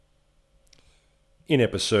In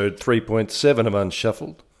episode 3.7 of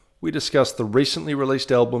Unshuffled, we discuss the recently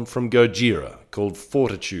released album from Gojira called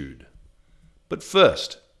Fortitude. But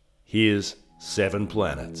first, here's Seven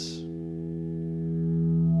Planets.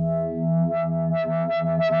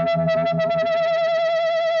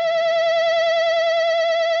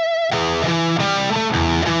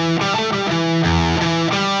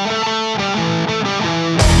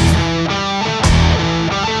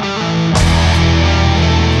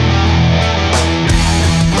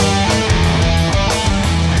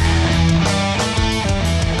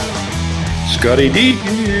 Scotty D.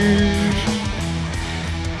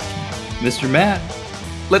 Mr. Matt.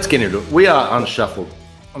 Let's get into it. We are Unshuffled.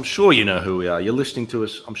 I'm sure you know who we are. You're listening to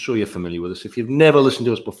us. I'm sure you're familiar with us. If you've never listened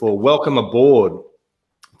to us before, welcome aboard.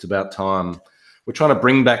 It's about time. We're trying to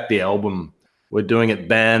bring back the album. We're doing it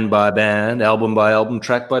band by band, album by album,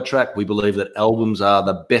 track by track. We believe that albums are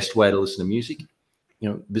the best way to listen to music. You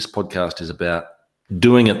know, this podcast is about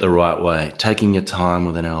doing it the right way, taking your time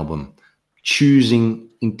with an album, choosing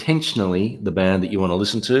intentionally the band that you want to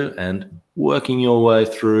listen to and working your way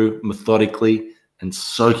through methodically and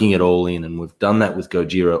soaking it all in. And we've done that with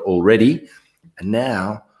Gojira already. And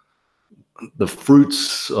now the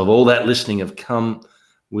fruits of all that listening have come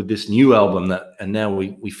with this new album and now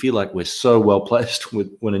we feel like we're so well placed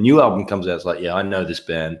with when a new album comes out. It's like, yeah, I know this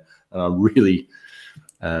band and I really,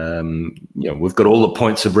 we've got all the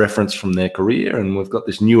points of reference from their career and we've got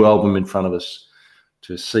this new album in front of us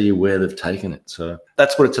to see where they've taken it. So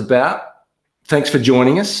that's what it's about. Thanks for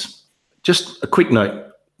joining us. Just a quick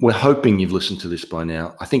note. We're hoping you've listened to this by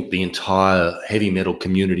now. I think the entire heavy metal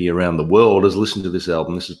community around the world has listened to this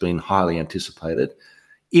album. This has been highly anticipated.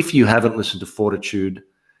 If you haven't listened to Fortitude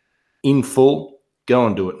in full, go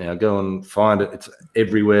and do it now. Go and find it. It's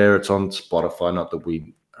everywhere. It's on Spotify. Not that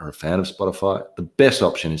we are a fan of Spotify. The best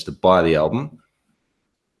option is to buy the album,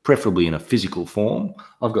 preferably in a physical form.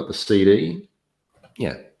 I've got the CD.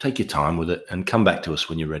 Yeah, take your time with it and come back to us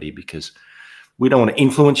when you're ready, because we don't want to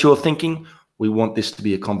influence your thinking. We want this to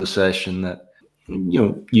be a conversation that,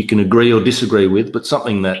 you can agree or disagree with, but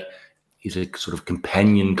something that is a sort of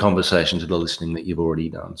companion conversation to the listening that you've already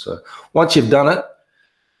done. So once you've done it,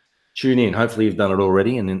 tune in. Hopefully you've done it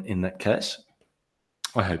already. And in that case,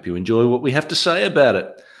 I hope you enjoy what we have to say about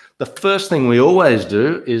it. The first thing we always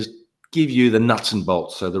do is give you the nuts and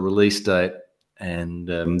bolts. So the release date and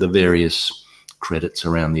the various credits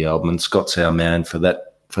around the album, and Scott's our man for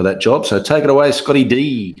that job. So take it away, Scotty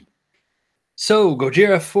D. So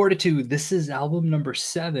Gojira Fortitude, this is album number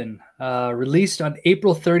 7, released on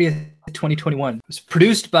April 30th, 2021. It was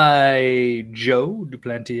produced by Joe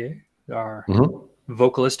Duplantier, our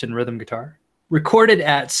vocalist and rhythm guitar. Recorded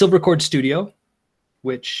at Silvercord Studio,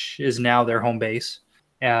 which is now their home base,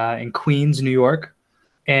 in Queens, New York.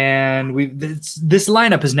 And this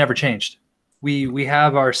lineup has never changed. We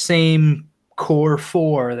have our same core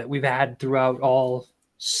 4 that we've had throughout all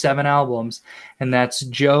 7 albums, and that's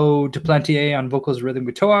Joe Duplantier on vocals, rhythm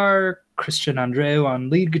guitar, Christian Andreu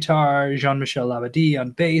on lead guitar, Jean-Michel Labadie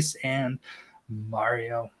on bass, and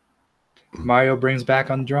Mario brings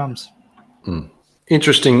back on drums.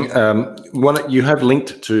 Interesting. You have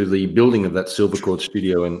linked to the building of that Silvercord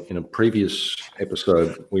studio in a previous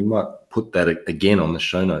episode. We might put that again on the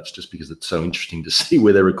show notes just because it's so interesting to see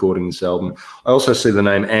where they're recording this album. I also see the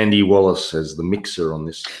name Andy Wallace as the mixer on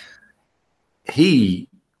this. He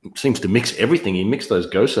seems to mix everything. He mixed those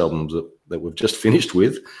Ghost albums that we've just finished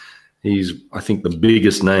with. He's, I think, the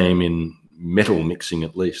biggest name in metal mixing,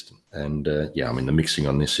 at least. And the mixing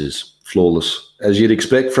on this is flawless, as you'd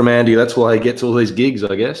expect from Andy. That's why he gets all these gigs,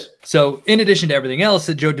 I guess. So in addition to everything else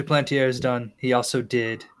that Joe Duplantier has done, he also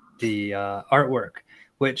did the artwork,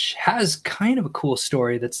 which has kind of a cool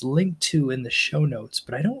story that's linked to in the show notes,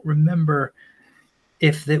 but I don't remember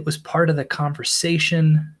if it was part of the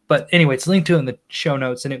conversation. But anyway, it's linked to in the show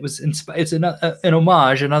notes, and it's an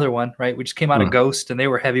homage, another one, right? We just came out of Ghost, and they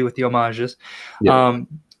were heavy with the homages. Yep.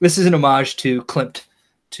 This is an homage to Klimt,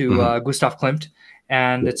 Gustav Klimt,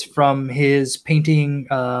 and it's from his painting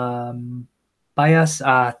Bias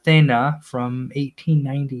Athena from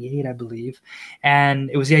 1898, I believe. And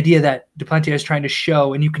it was the idea that Duplantier is trying to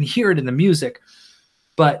show, and you can hear it in the music,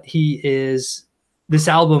 but this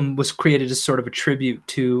album was created as sort of a tribute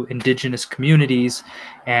to indigenous communities,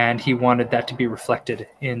 and he wanted that to be reflected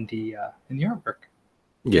in the artwork.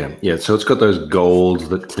 Yeah. So it's got those golds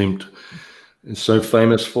that Klimt is so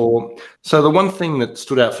famous for. So the one thing that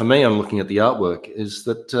stood out for me on looking at the artwork is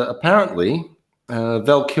that apparently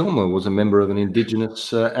Val Kilmer was a member of an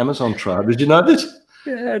indigenous Amazon tribe. Did you know this?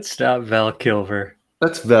 That's not Val Kilmer.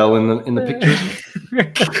 That's Val in the picture.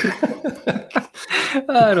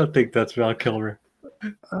 I don't think that's Val Kilmer.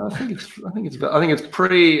 I think it's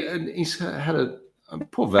pre. He's had a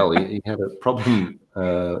poor Valley. He had a problem.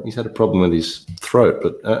 He's had a problem with his throat,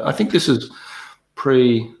 but I think this is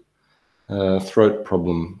pre throat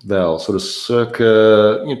problem. Val, sort of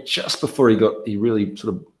circa, just before he really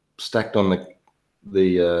sort of stacked on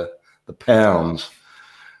the pounds.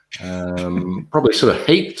 Probably sort of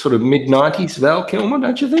heat, sort of mid-90s Val Kilmer,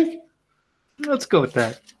 don't you think? Let's go with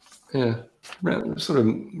that. Yeah, sort of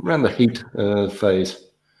around the heat phase.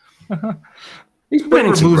 He's been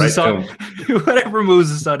in some great films. Whatever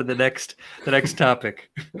moves us on to the next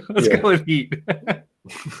topic. Let's go with heat.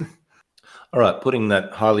 All right, putting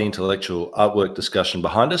that highly intellectual artwork discussion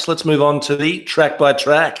behind us, let's move on to the track by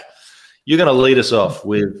track. You're going to lead us off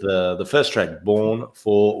with the first track, Born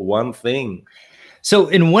for One Thing. So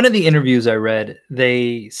in one of the interviews I read,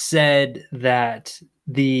 they said that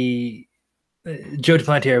Joe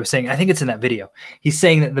Duplantier was saying, I think it's in that video, he's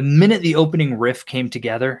saying that the minute the opening riff came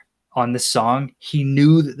together on this song, he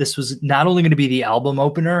knew that this was not only going to be the album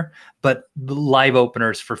opener, but the live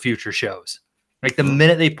openers for future shows. Like the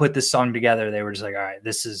minute they put this song together, they were just like, all right,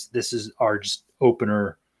 this is our just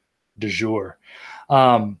opener du jour.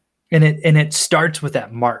 And it starts with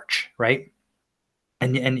that march, right?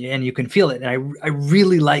 And you can feel it. And I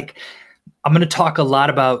really like, I'm going to talk a lot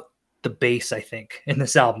about the bass, I think, in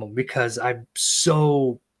this album, because I'm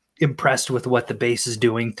so impressed with what the bass is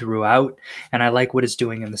doing throughout. And I like what it's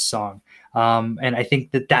doing in the song. And I think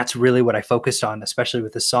that that's really what I focused on, especially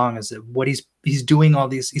with the song, is that what he's doing all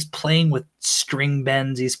these, he's playing with string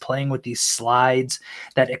bends, he's playing with these slides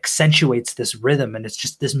that accentuates this rhythm. And it's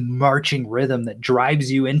just this marching rhythm that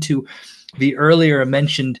drives you into the earlier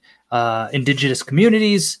mentioned indigenous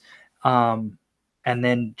communities, and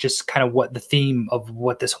then just kind of what the theme of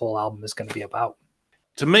what this whole album is going to be about.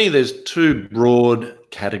 To me, there's two broad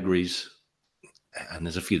categories, and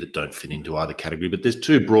there's a few that don't fit into either category, but there's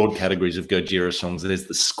two broad categories of Gojira songs. There's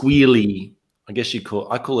the squealy,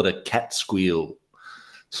 I call it a cat squeal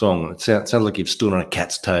song. It sounds like you've stood on a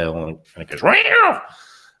cat's tail and it goes, Meow!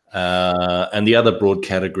 And the other broad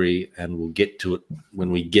category, and we'll get to it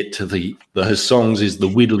when we get to those songs, is the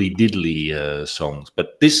widdly diddly songs.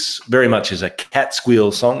 But this very much is a cat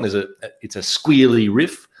squeal song. It's a squealy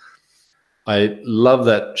riff. I love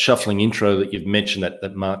that shuffling intro that you've mentioned,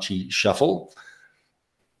 that marchy shuffle.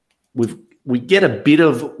 We get a bit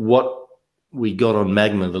of what we got on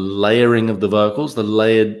Magma, the layering of the vocals, the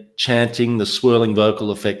layered chanting, the swirling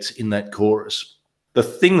vocal effects in that chorus. The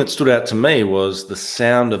thing that stood out to me was the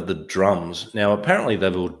sound of the drums. Now, apparently they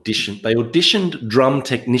auditioned drum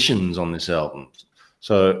technicians on this album.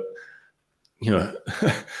 So,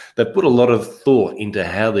 they put a lot of thought into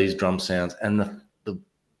how these drums sound. And the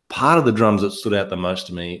part of the drums that stood out the most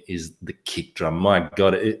to me is the kick drum. My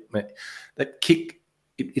God, that kick,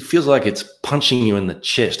 it feels like it's punching you in the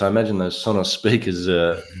chest. I imagine those Sonos speakers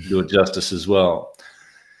do it justice as well.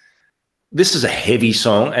 This is a heavy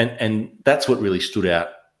song, and that's what really stood out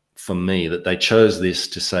for me, that they chose this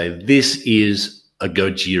to say, this is a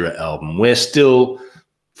Gojira album. We're still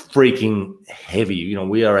freaking heavy.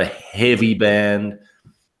 We are a heavy band.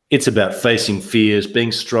 It's about facing fears,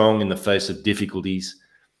 being strong in the face of difficulties.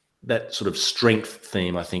 That sort of strength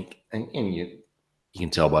theme, I think, and you can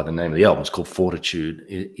tell by the name of the album, it's called Fortitude,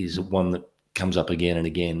 is one that comes up again and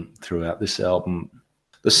again throughout this album.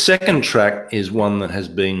 The second track is one that has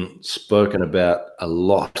been spoken about a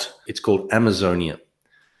lot. It's called Amazonia.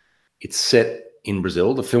 It's set in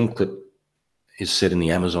Brazil. The film clip is set in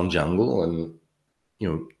the Amazon jungle, and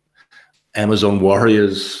Amazon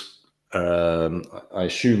warriors. I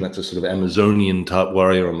assume that's a sort of Amazonian type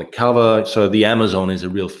warrior on the cover. So the Amazon is a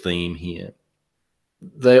real theme here.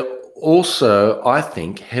 They're also, I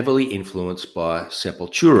think, heavily influenced by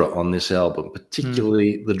Sepultura on this album,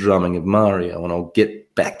 particularly the drumming of Mario, and I'll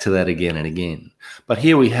get back to that again and again. But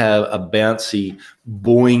here we have a bouncy,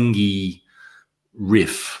 boingy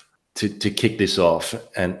riff to kick this off,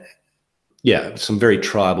 and some very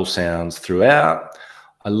tribal sounds throughout.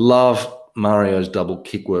 I love Mario's double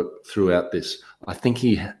kick work throughout this. I think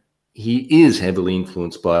he is heavily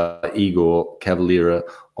influenced by Igor Cavalera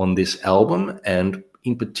on this album, and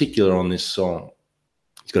in particular on this song.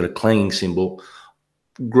 He's got a clanging cymbal,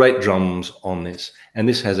 great drums on this, and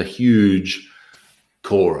this has a huge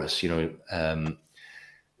chorus, an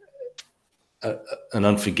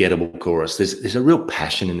unforgettable chorus. There's a real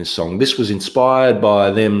passion in this song. This was inspired by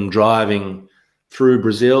them driving through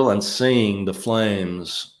Brazil and seeing the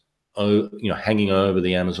flames, hanging over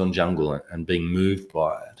the Amazon jungle and being moved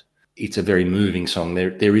by it. It's a very moving song.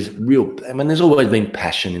 There is real, there's always been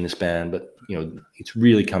passion in this band, but it's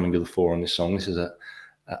really coming to the fore on this song. This is a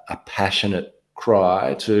passionate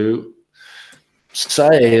cry to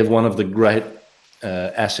save one of the great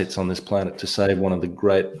assets on this planet, to save one of the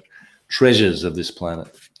great treasures of this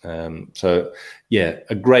planet. So yeah,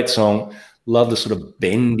 a great song. Love the sort of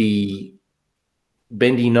bendy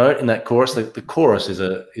note in that chorus. The chorus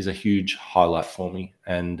is a huge highlight for me,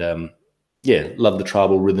 and yeah, love the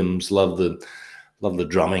tribal rhythms, love the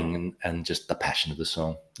drumming, and just the passion of the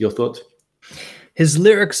song. Your thoughts? His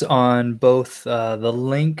lyrics on both The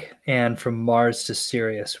Link and From Mars to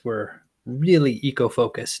Sirius were really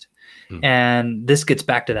eco-focused. And this gets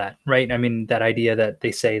back to that, right? I mean, that idea that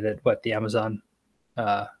they say that the Amazon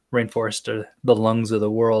rainforest are the lungs of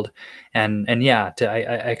the world. And yeah,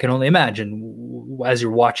 I can only imagine as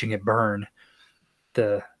you're watching it burn,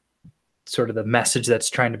 the sort of the message that's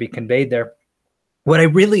trying to be conveyed there. What I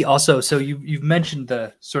really also, so you've mentioned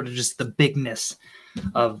the sort of just the bigness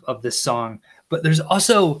of this song, but there's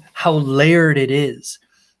also how layered it is.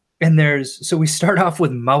 And so we start off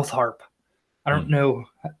with mouth harp. I don't know.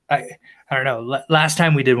 I don't know. Last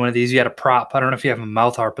time we did one of these, you had a prop. I don't know if you have a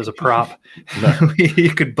mouth harp as a prop.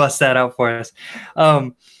 You could bust that out for us.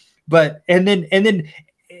 But and then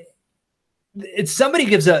somebody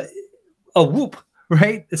gives a whoop,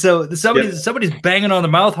 right? So somebody's banging on the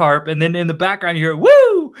mouth harp, and then in the background you hear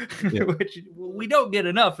woo, which we don't get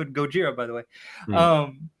enough in Gojira, by the way.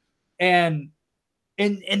 And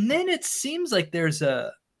then it seems like there's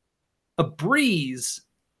a breeze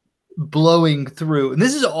blowing through, and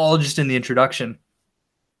this is all just in the introduction,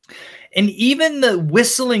 and even the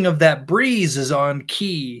whistling of that breeze is on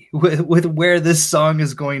key with where this song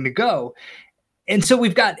is going to go. And so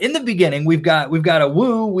we've got, in the beginning, we've got a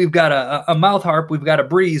woo, we've got a mouth harp, we've got a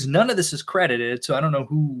breeze. None of this is credited, so I don't know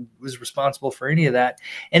who was responsible for any of that.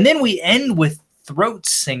 And then we end with throat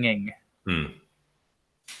singing. And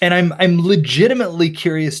I'm legitimately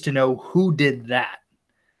curious to know who did that.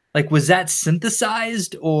 Like, was that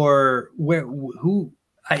synthesized, or who?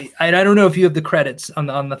 I don't know if you have the credits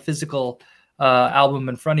on the physical album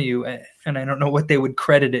in front of you, and I don't know what they would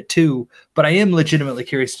credit it to, but I am legitimately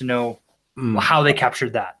curious to know how they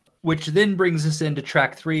captured that. Which then brings us into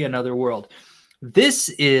track 3, Another World. This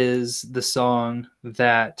is the song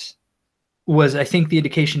that was, I think, the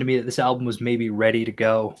indication to me that this album was maybe ready to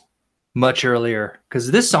go much earlier,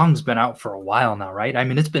 because this song's been out for a while now, right? I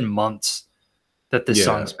mean, it's been months that this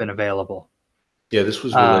song's been available. Yeah, this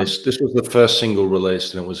was released. This was the first single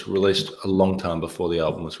released, and it was released a long time before the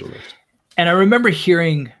album was released. And I remember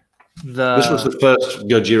hearing This was the first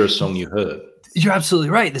Gojira song you heard. You're absolutely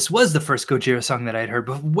right. This was the first Gojira song that I'd heard,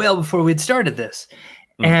 but well before we'd started this.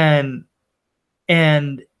 And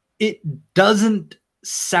it doesn't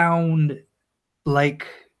sound like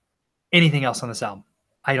anything else on this album.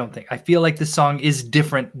 I don't think. I feel like this song is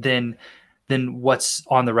different than what's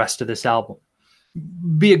on the rest of this album,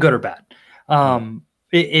 be it good or bad.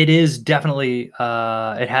 It is definitely,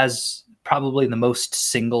 it has probably the most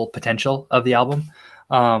single potential of the album.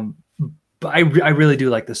 But I really do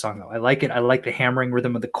like this song, though. I like it. I like the hammering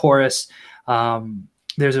rhythm of the chorus.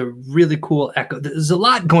 There's a really cool echo. There's a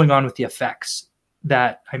lot going on with the effects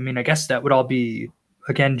that, I mean, I guess that would all be,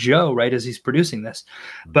 again, Joe, right, as he's producing this.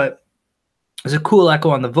 But there's a cool echo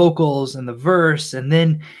on the vocals and the verse. And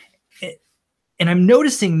then, and I'm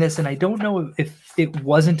noticing this, and I don't know if it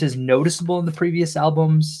wasn't as noticeable in the previous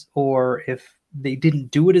albums or if they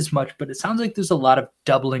didn't do it as much, but it sounds like there's a lot of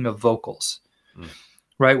doubling of vocals,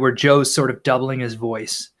 right? Where Joe's sort of doubling his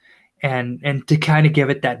voice and to kind of give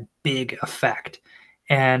it that big effect.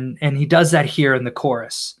 And he does that here in the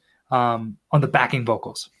chorus, on the backing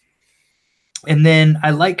vocals. And then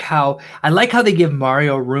I like how they give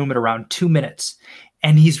Mario room at around 2 minutes,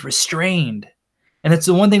 and he's restrained. And it's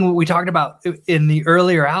the one thing we talked about in the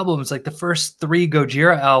earlier albums, like the first 3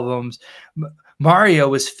 Gojira albums, Mario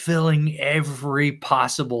was filling every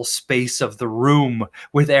possible space of the room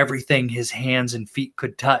with everything his hands and feet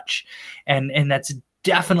could touch. And that's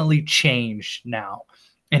definitely changed now.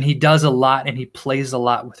 And he does a lot, and he plays a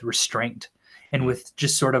lot with restraint and with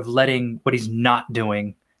just sort of letting what he's not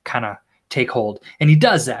doing kind of take hold. And he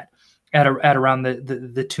does that at around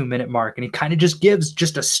the 2 minute mark. And he kind of just gives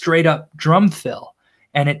just a straight up drum fill,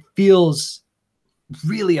 and it feels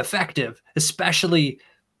really effective, especially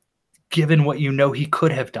given what you know he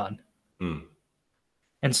could have done.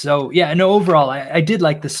 And so, yeah, no, overall, I did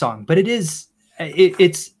like this song, but it's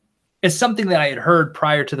something that I had heard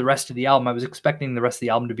prior to the rest of the album. I was expecting the rest of the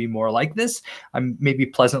album to be more like this. I'm maybe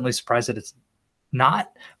pleasantly surprised that it's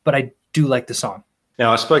not, but I do like the song.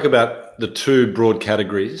 Now, I spoke about the 2 broad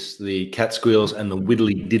categories, the cat squeals and the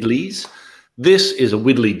widdly diddlies. This is a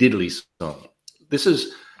widdly diddly song. This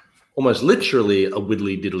is almost literally a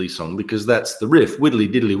widdly diddly song, because that's the riff. Widdly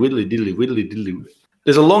diddly, widdly diddly, widdly diddly.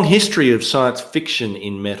 There's a long history of science fiction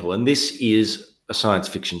in metal, and this is a science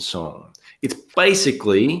fiction song. It's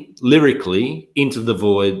basically, lyrically, Into the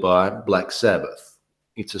Void by Black Sabbath.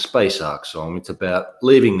 It's a space ark song. It's about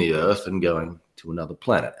leaving the Earth and going to another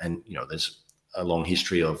planet. And, you know, there's a long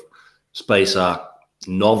history of space ark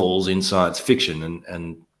novels in science fiction,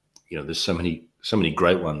 and you know, there's so many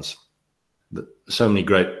great ones, so many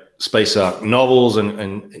great space ark novels,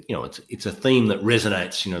 and you know, it's a theme that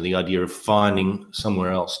resonates. You know, the idea of finding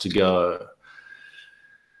somewhere else to go,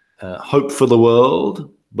 hope for the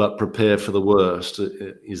world, but prepare for the worst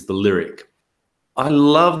is the lyric. I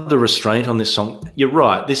love the restraint on this song. You're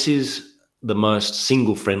right. This is the most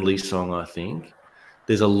single-friendly song, I think.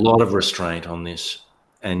 There's a lot of restraint on this,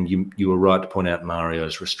 and you were right to point out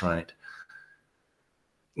Mario's restraint.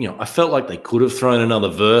 You know, I felt like they could have thrown another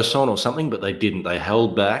verse on or something, but they didn't. They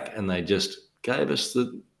held back and they just gave us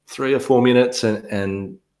the 3 or 4 minutes,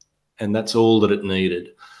 and that's all that it needed.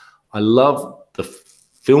 I love the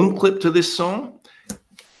film clip to this song.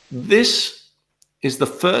 This is the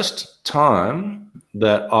first time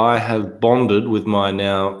that I have bonded with my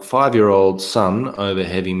now 5-year-old son over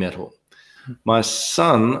heavy metal. My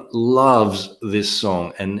son loves this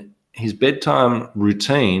song, and his bedtime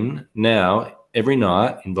routine now every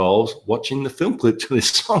night involves watching the film clip to this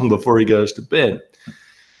song before he goes to bed.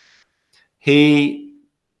 He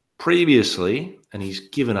previously, and he's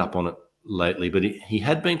given up on it lately, but he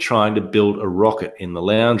had been trying to build a rocket in the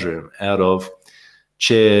lounge room out of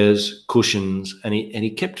chairs, cushions, and he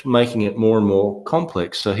kept making it more and more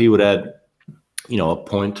complex. So he would add, you know, a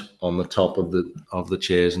point on the top of the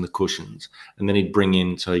chairs and the cushions, and then he'd bring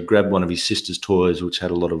in. So he grabbed one of his sister's toys, which had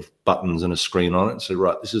a lot of buttons and a screen on it, and said,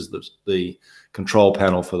 "Right, this is the control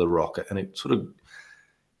panel for the rocket." And it sort of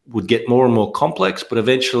would get more and more complex, but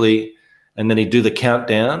eventually, and then he'd do the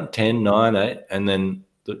countdown, 10, 9, 8, and then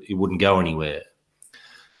he wouldn't go anywhere.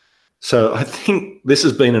 So I think this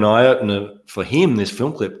has been an eye-opener for him, this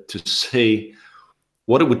film clip, to see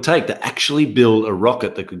what it would take to actually build a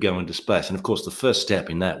rocket that could go into space. And of course, the first step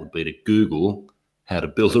in that would be to Google how to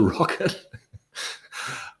build a rocket.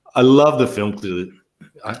 I love the film clip.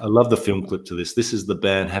 I love the film clip to this. This is the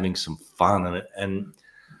band having some fun, and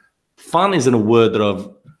fun isn't a word that I've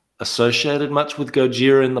associated much with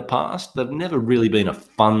Gojira in the past. They've never really been a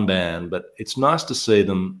fun band, but it's nice to see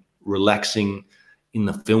them relaxing in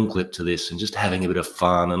the film clip to this and just having a bit of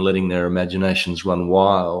fun and letting their imaginations run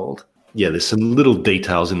wild. Yeah, there's some little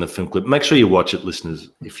details in the film clip. Make sure you watch it, listeners,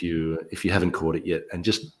 if you haven't caught it yet, and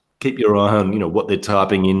just keep your eye on, you know, what they're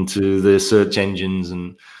typing into their search engines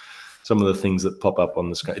and some of the things that pop up on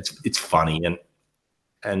the screen. It's funny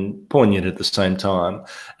and poignant at the same time.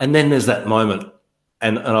 And then there's that moment,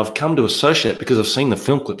 and I've come to associate, because I've seen the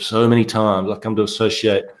film clip so many times, I've come to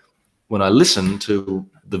associate when I listen to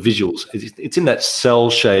the visuals. It's in that cell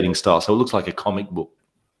shading style, so it looks like a comic book.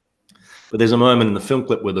 But there's a moment in the film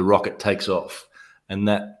clip where the rocket takes off, and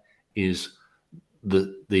that is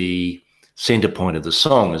the center point of the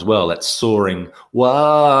song as well. That soaring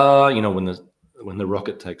wah, you know, when the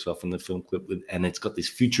rocket takes off in the film clip, and it's got these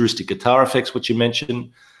futuristic guitar effects, which you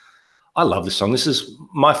mentioned. I love this song. This is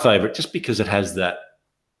my favorite just because it has that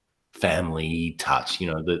family touch, you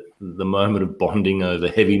know, the moment of bonding over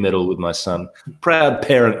heavy metal with my son. Proud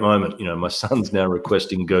parent moment. You know, my son's now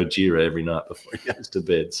requesting Gojira every night before he goes to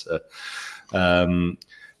bed. So,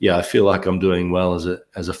 yeah, I feel like I'm doing well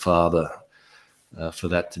as a father for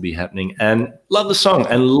that to be happening. And love the song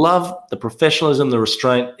and love the professionalism, the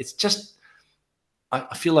restraint. It's just,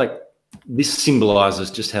 I feel like this symbolizes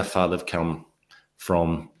just how far they've come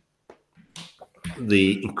from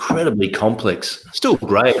the incredibly complex, still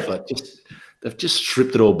great, but they've just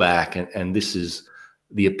stripped it all back, and this is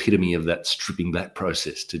the epitome of that stripping back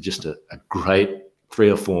process to just a great 3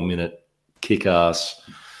 or 4 minute kick-ass,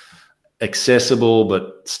 accessible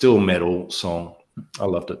but still metal song. I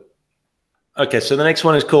loved it. Okay, so the next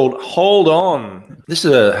one is called Hold On. This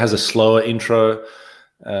has a slower intro.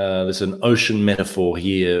 There's an ocean metaphor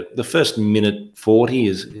here. The first minute 40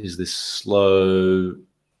 is this slow,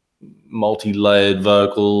 multi-layered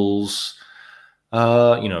vocals, you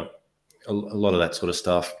know, a lot of that sort of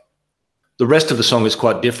stuff. The rest of the song is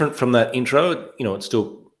quite different from that intro. You know, it's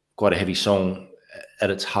still quite a heavy song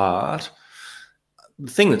at its heart.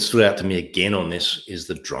 The thing that stood out to me again on this is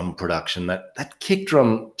the drum production. That kick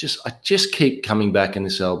drum, I just keep coming back in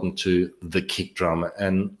this album to the kick drum.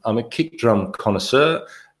 And I'm a kick drum connoisseur,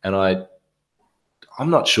 and I'm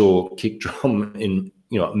not sure kick drum in,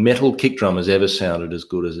 you know, metal kick drum has ever sounded as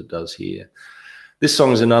good as it does here. This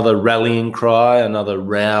song is another rallying cry, another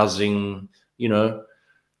rousing, you know,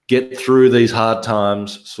 get through these hard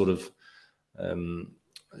times sort of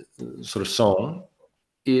song.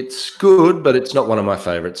 It's good, but it's not one of my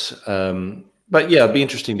favorites. But yeah, it'd be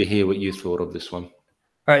interesting to hear what you thought of this one.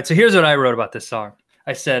 All right, so here's what I wrote about this song.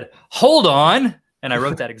 I said, "Hold on," and I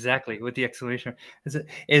wrote that exactly with the exclamation.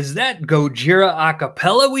 Is that Gojira a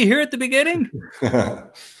cappella we hear at the beginning?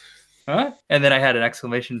 Huh? And then I had an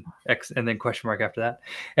exclamation X and then question mark after that.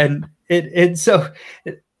 And it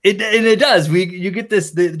does. You get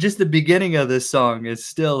this, just the beginning of this song is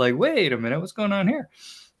still like, wait a minute, what's going on here?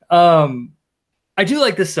 I do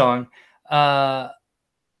like this song.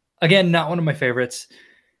 Again, not one of my favorites.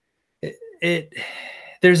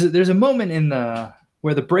 There's a moment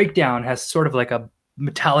where the breakdown has sort of like a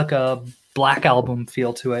Metallica Black Album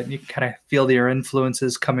feel to it. You kind of feel their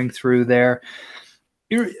influences coming through there.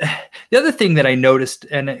 The other thing that I noticed,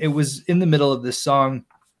 and it was in the middle of this song,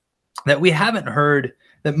 that we haven't heard,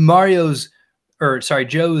 that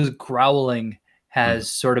Joe's growling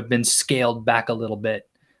has sort of been scaled back a little bit,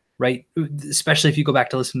 right? Especially if you go back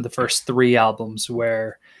to listen to the first 3 albums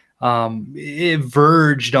where it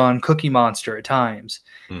verged on Cookie Monster at times.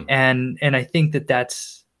 And I think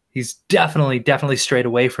he's definitely strayed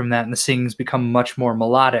away from that, and the singing's become much more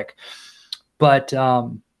melodic.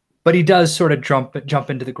 But he does sort of jump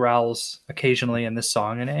into the growls occasionally in this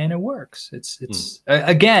song, and it works. It's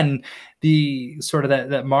again, the sort of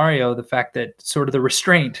that Mario, the fact that sort of the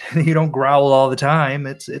restraint, you don't growl all the time.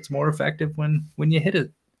 It's more effective when you hit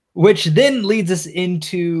it. Which then leads us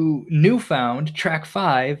into Newfound, track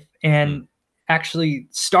 5, and actually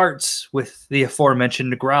starts with the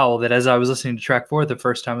aforementioned growl that, as I was listening to track 4 the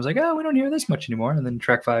first time, I was like, oh, we don't hear this much anymore. And then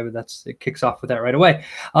track 5, it kicks off with that right away.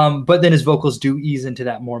 But then his vocals do ease into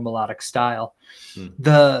that more melodic style.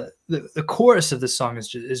 The chorus of this song is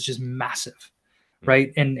just massive,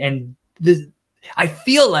 right? And I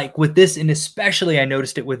feel like with this, and especially I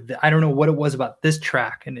noticed it with, I don't know what it was about this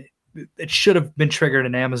track, and it should have been triggered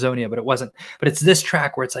in Amazonia, but it wasn't. But it's this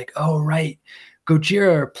track where it's like, oh, right,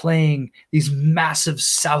 Gojira are playing these massive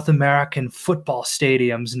South American football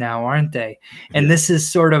stadiums now, aren't they? And this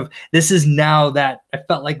is now that I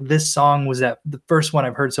felt like this song was the first one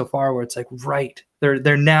I've heard so far where it's like, right,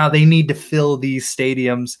 they need to fill these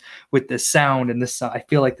stadiums with this sound, and this, I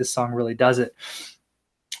feel like this song really does it.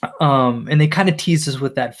 And they kind of tease us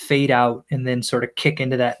with that fade out and then sort of kick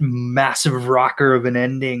into that massive rocker of an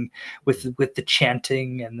ending with the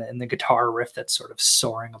chanting and the guitar riff that's sort of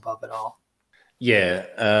soaring above it all. Yeah.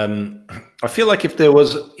 I feel like if there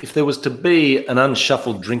was to be an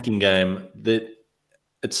unshuffled drinking game, that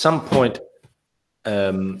at some point,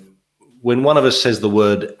 when one of us says the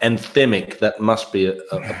word anthemic, that must be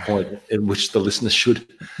a point at which the listener should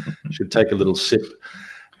take a little sip.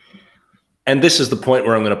 And this is the point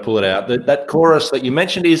where I'm going to pull it out. That chorus that you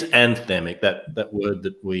mentioned is anthemic, that word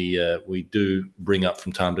that we do bring up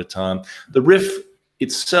from time to time. The riff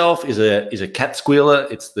itself is a cat squealer.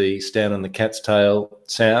 It's the stand on the cat's tail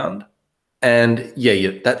sound. And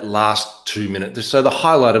yeah, that last 2 minutes. So the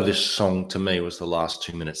highlight of this song to me was the last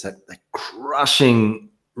 2 minutes. That crushing,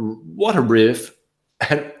 what a riff.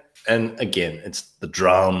 And again, it's the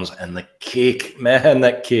drums and the kick. Man,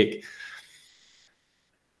 that kick.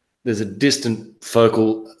 There's a distant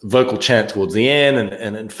vocal chant towards the end,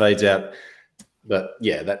 and it fades out. But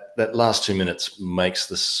yeah, that last 2 minutes makes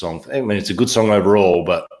the song. I mean, it's a good song overall,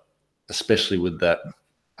 but especially with that,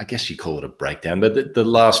 I guess you call it a breakdown. But the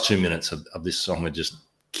last 2 minutes of this song are just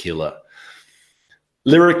killer.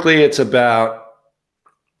 Lyrically, it's about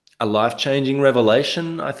a life-changing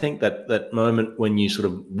revelation. I think that moment when you sort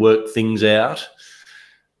of work things out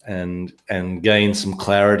and gain some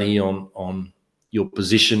clarity on your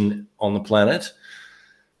position on the planet.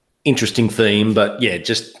 Interesting theme, but yeah,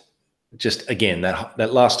 just again,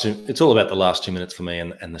 that last two, it's all about the last 2 minutes for me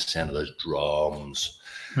and the sound of those drums,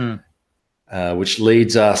 which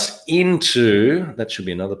leads us into, that should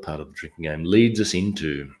be another part of the drinking game, leads us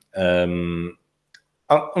into, I'm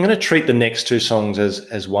going to treat the next 2 songs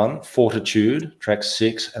as one, Fortitude, track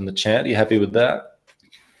 6, and The Chant. Are you happy with that?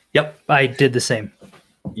 Yep, I did the same.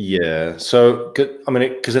 Yeah, so, I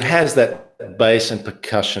mean, because it has that bass and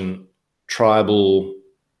percussion tribal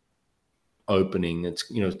opening.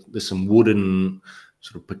 It's, there's some wooden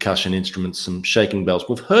sort of percussion instruments, some shaking bells.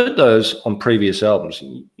 We've heard those on previous albums.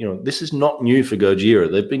 This is not new for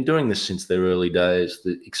Gojira. They've been doing this since their early days,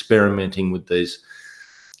 experimenting with these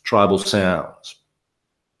tribal sounds.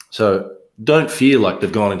 So don't feel like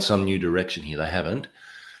they've gone in some new direction here. They haven't.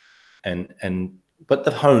 But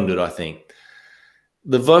they've honed it, I think.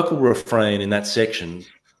 The vocal refrain in that section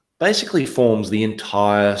basically forms the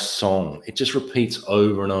entire song. It just repeats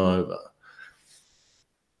over and over.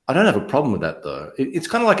 I don't have a problem with that, though. It's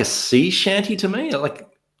kind of like a sea shanty to me. Like,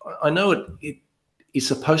 I know it is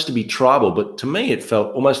supposed to be tribal, but to me it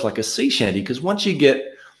felt almost like a sea shanty, because once you get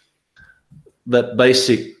that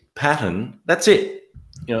basic pattern, that's it.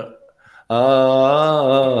 You know,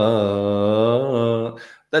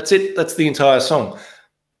 that's it. That's the entire song.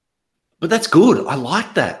 But that's good. I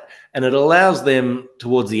like that. And it allows them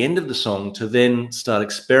towards the end of the song to then start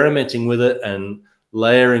experimenting with it and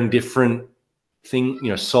layering different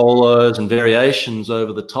solos and variations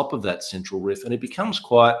over the top of that central riff. And it becomes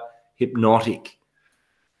quite hypnotic.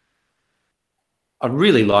 I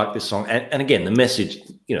really like this song. And again, the message,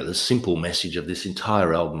 the simple message of this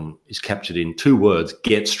entire album is captured in 2 words: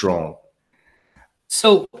 get strong.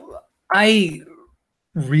 So I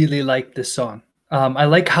really like this song. I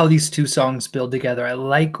like how these 2 songs build together. I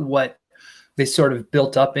like what they sort of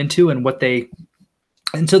built up into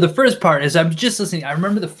and so the first part is, I'm just listening. I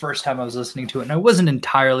remember the first time I was listening to it and I wasn't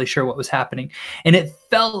entirely sure what was happening. And it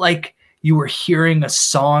felt like you were hearing a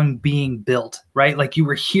song being built, right? Like you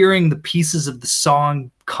were hearing the pieces of the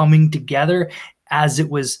song coming together as it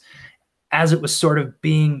was sort of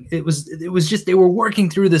being, it was just, they were working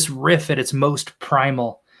through this riff at its most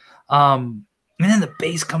primal. And then the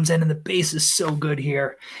bass comes in, and the bass is so good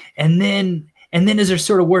here. And then as they're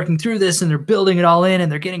sort of working through this and they're building it all in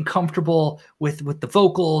and they're getting comfortable with the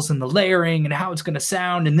vocals and the layering and how it's going to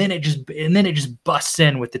sound. And then it just busts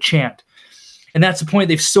in with the chant. And that's the point.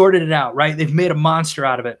 They've sorted it out, right? They've made a monster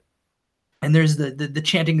out of it. And there's the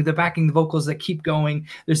chanting, the backing, the vocals that keep going.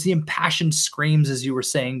 There's the impassioned screams, as you were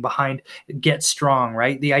saying, behind "Get Strong,"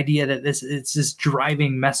 right? The idea that it's this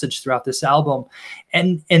driving message throughout this album,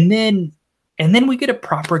 and then we get a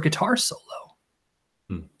proper guitar solo.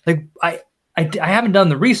 Like I haven't done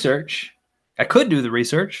the research. I could do the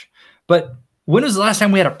research, but when was the last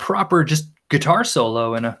time we had a proper just guitar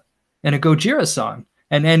solo in a Gojira song?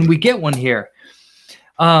 And we get one here.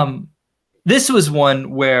 This was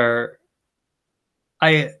one where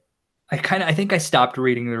I think I stopped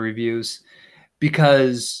reading the reviews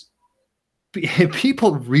because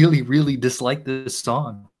people really, really dislike this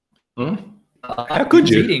song. How could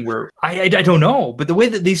you? I don't know, but the way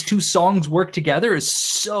that these 2 songs work together is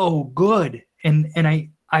so good. And I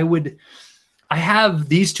have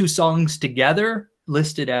these 2 songs together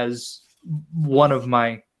listed as one of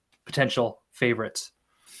my potential favorites.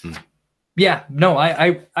 Yeah, no,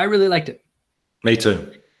 I really liked it. Me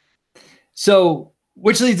too. So,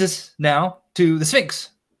 which leads us now to the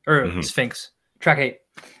Sphinx, Sphinx, track 8.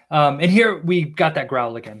 And here we got that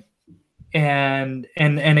growl again. And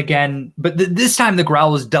again, but this time the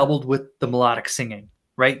growl is doubled with the melodic singing,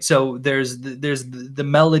 right? So there's the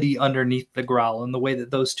melody underneath the growl and the way that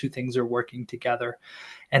those 2 things are working together.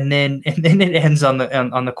 And then it ends on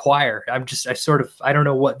the choir. I don't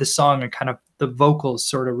know what the song and kind of the vocals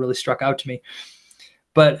sort of really struck out to me.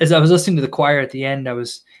 But as I was listening to the choir at the end,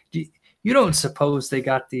 you don't suppose they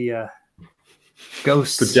got the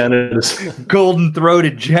ghost, the janitor's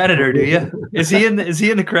golden-throated janitor, do you? Is he in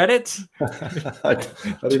the credits? I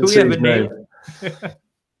didn't see his name.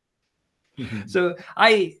 So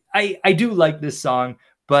I do like this song,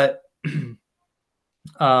 but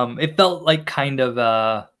it felt like kind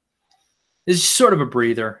of it's sort of a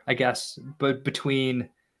breather, I guess, but between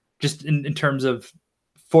just in terms of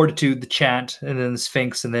Fortitude, the chant, and then the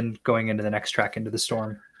Sphinx, and then going into the next track, Into the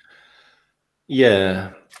Storm.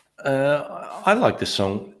 Yeah, I like this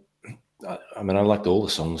song. I mean, I liked all the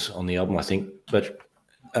songs on the album, I think, but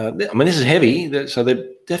this is heavy, so they're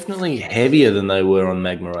definitely heavier than they were on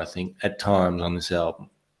Magma, I think, at times on this album.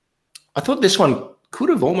 I thought this one could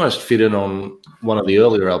have almost fitted on one of the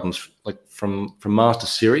earlier albums, like from Master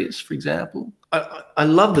Sirius, for example. I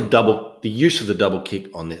love the use of the double kick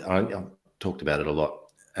on this. I've talked about it a lot,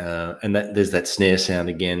 and that there's that snare sound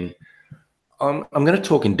again. I'm going to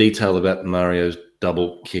talk in detail about Mario's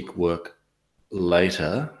double kick work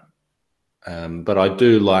later, but I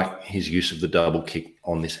do like his use of the double kick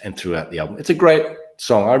on this and throughout the album. It's a great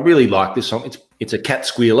song. I really like this song. It's a cat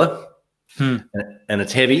squealer, and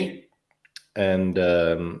it's heavy, and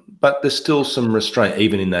but there's still some restraint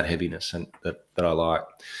even in that heaviness, and that I like.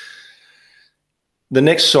 The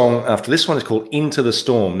next song after this one is called Into the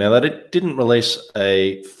Storm. Now, that didn't release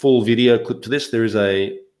a full video clip to this. There is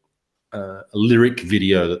a lyric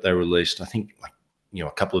video that they released, I think,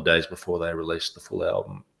 a couple of days before they released the full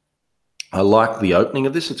album. I like the opening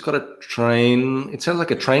of this. It's got a train. It sounds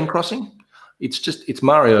like a train crossing. It's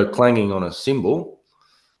Mario clanging on a cymbal.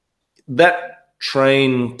 That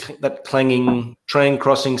clanging train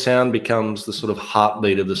crossing sound becomes the sort of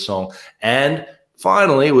heartbeat of the song. And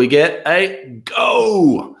finally, we get a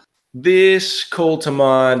go. This called to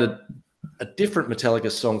mind a different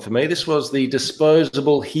Metallica song for me. This was the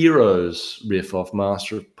Disposable Heroes riff off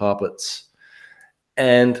Master of Puppets.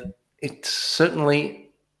 And it's certainly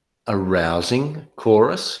a rousing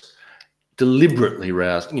chorus, deliberately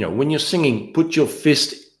rousing. You know, when you're singing, put your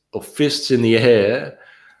fist or fists in the air,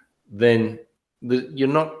 then you're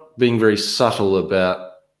not being very subtle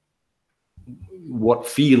about what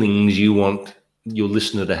feelings you want your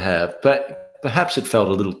listener to have. But perhaps it felt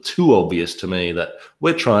a little too obvious to me that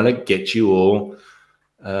we're trying to get you all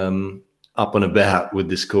up and about with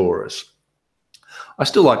this chorus. I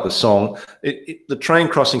still like the song. The train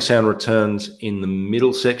crossing sound returns in the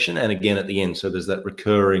middle section and again at the end. So there's that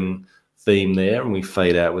recurring theme there, and we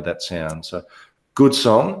fade out with that sound. So good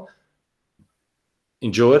song.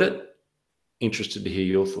 Enjoyed it. Interested to hear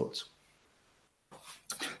your thoughts.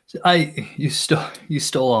 You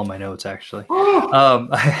stole all my notes, actually.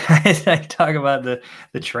 I talk about the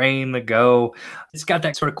train, the go. It's got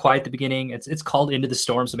that sort of quiet at the beginning. It's called Into the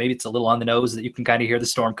Storm, so maybe it's a little on the nose that you can kind of hear the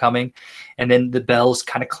storm coming, and then the bells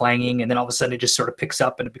kind of clanging, and then all of a sudden it just sort of picks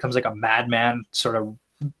up and it becomes like a madman sort of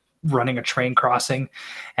running a train crossing,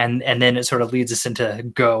 and then it sort of leads us into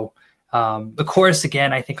go. The chorus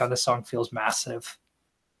again, I think on this song feels massive.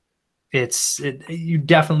 You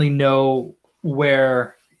definitely know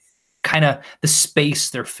where kind of the space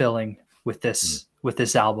they're filling with this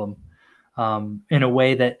album, in a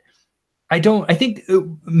way that I think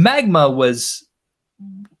Magma was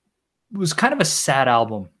kind of a sad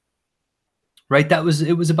album, right?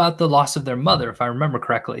 It was about the loss of their mother, if I remember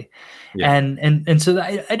correctly. Yeah. And so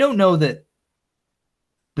I don't know that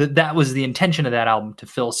was the intention of that album, to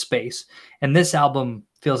fill space. And this album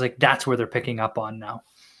feels like that's where they're picking up on now.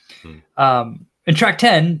 In track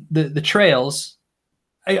 10, the Trails,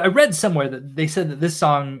 I read somewhere that they said that this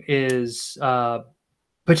song is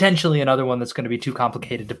potentially another one that's going to be too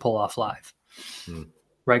complicated to pull off live.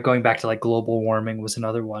 Right? Going back to like Global Warming was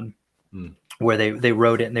another one where they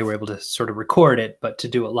wrote it and they were able to sort of record it, but to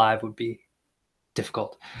do it live would be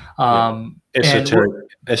difficult.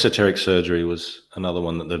 Esoteric Surgery was another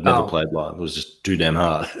one that they've never played live. It was just too damn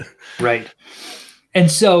hard. Right. And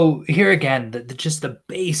so here again, just the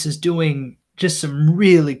bass is doing just some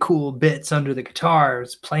really cool bits under the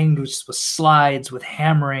guitars, playing just with slides, with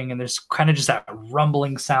hammering, and there's kind of just that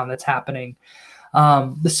rumbling sound that's happening.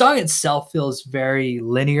 The song itself feels very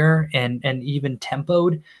linear and even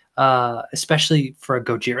tempoed, especially for a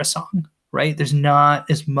Gojira song, right? There's not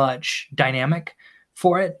as much dynamic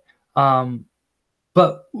for it.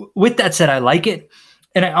 But with that said, I like it.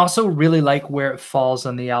 And I also really like where it falls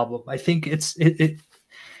on the album. I think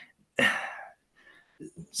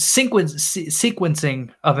sequencing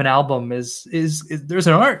of an album is there's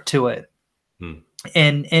an art to it.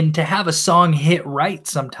 And to have a song hit right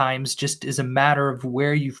sometimes just is a matter of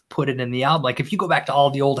where you've put it in the album. Like if you go back to all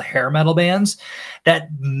the old hair metal bands, that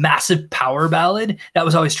massive power ballad, that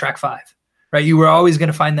was always track 5, right? You were always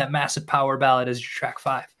going to find that massive power ballad as your track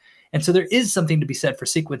 5. And so there is something to be said for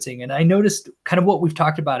sequencing. And I noticed kind of what we've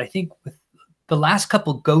talked about, I think with the last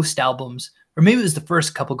couple Ghost albums, or maybe it was the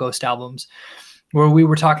first couple Ghost albums, where we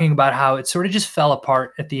were talking about how it sort of just fell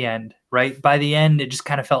apart at the end, right? By the end, it just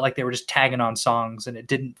kind of felt like they were just tagging on songs and it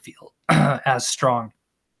didn't feel as strong.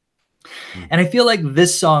 And I feel like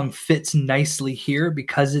this song fits nicely here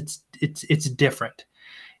because it's different.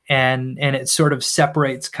 And it sort of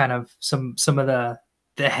separates kind of some of the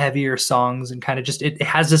heavier songs and kind of just, it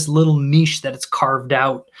has this little niche that it's carved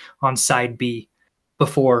out on side B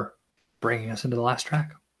before bringing us into the last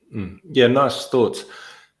track. Yeah, nice thoughts.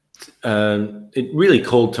 It really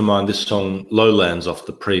called to mind this song Lowlands off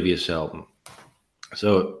the previous album.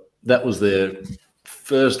 So that was their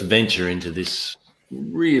first venture into this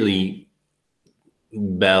really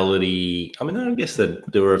ballady. I mean, I guess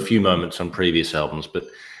that there were a few moments on previous albums, but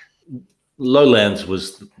Lowlands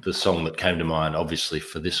was the song that came to mind, obviously,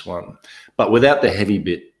 for this one. But without the heavy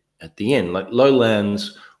bit at the end. Like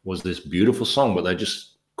Lowlands was this beautiful song, but they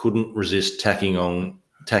just couldn't resist tacking on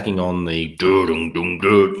the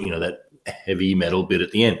that heavy metal bit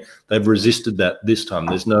at the end. They've resisted that this time.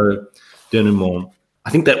 There's no denouement. I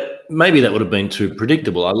think that maybe that would have been too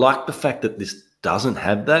predictable. I like the fact that this doesn't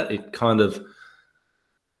have that. It kind of,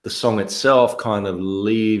 the song itself kind of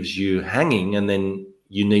leaves you hanging, and then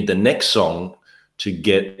you need the next song to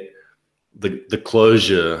get the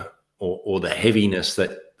closure or the heaviness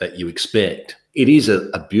that you expect. It is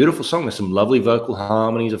a beautiful song. There's some lovely vocal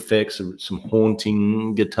harmonies, effects, some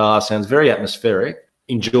haunting guitar sounds, very atmospheric.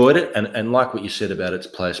 Enjoyed it, and like what you said about its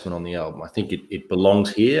placement on the album, I think it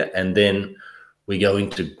belongs here. And then we go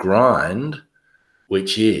into Grind,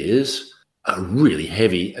 which is a really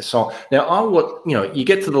heavy song. Now, you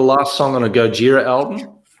get to the last song on a Gojira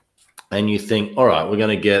album, and you think, all right, we're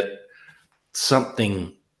going to get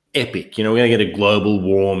something epic. You know, we're going to get a Global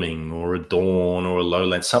Warming or a Dawn or a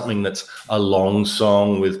Lowland, something that's a long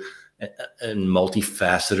song with and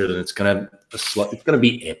multifaceted, and it's going to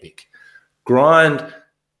be epic. Grind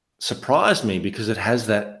surprised me because it has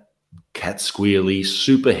that cat squealy,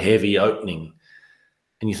 super heavy opening,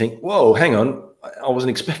 and you think, whoa, hang on, I wasn't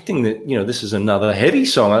expecting that. You know, this is another heavy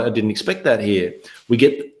song. I didn't expect that here. We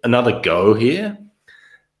get another go here.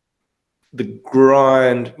 The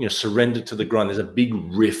grind, you know, Surrender to the Grind. There's a big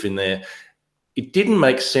riff in there. It didn't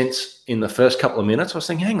make sense in the first couple of minutes. I was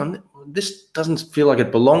thinking, hang on, this doesn't feel like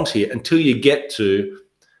it belongs here until you get to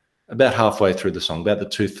about halfway through the song, about the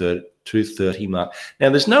 2:30 mark. Now,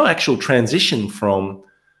 there's no actual transition from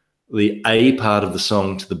the A part of the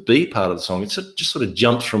song to the B part of the song. It just sort of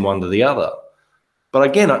jumps from one to the other. But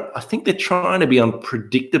again, I think they're trying to be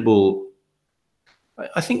unpredictable.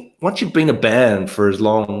 I think once you've been a band for as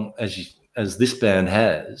long as this band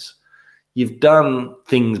has, you've done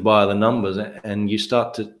things by the numbers and you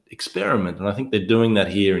start to experiment. And I think they're doing that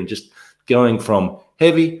here and just going from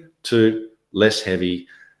heavy to less heavy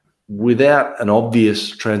without an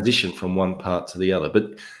obvious transition from one part to the other.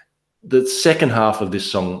 But the second half of this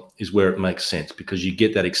song is where it makes sense because you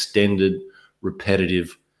get that extended,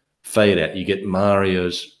 repetitive fade out. You get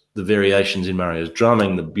the variations in Mario's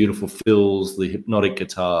drumming, the beautiful fills, the hypnotic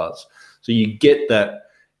guitars. So you get that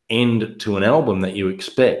end to an album that you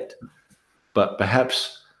expect. But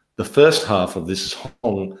perhaps the first half of this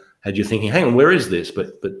song had you thinking, hang on, where is this?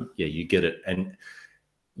 But yeah, you get it. And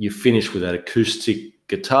you finish with that acoustic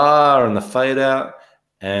guitar and the fade out,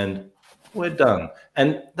 and we're done.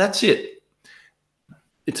 And that's it.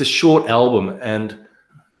 It's a short album, and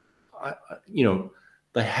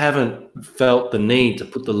they haven't felt the need to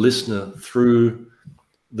put the listener through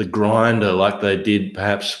the grinder like they did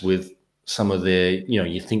perhaps with some of their,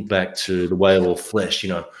 you think back to The Whale or Flesh,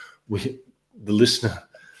 the listener,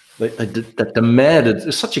 that demanded,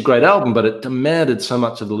 it's such a great album, but it demanded so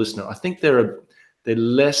much of the listener. I think they're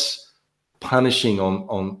less punishing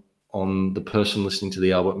on the person listening to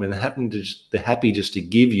the album. I mean, they're happy just to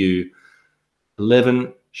give you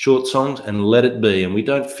 11 short songs and let it be. And we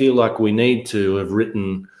don't feel like we need to have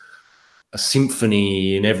written a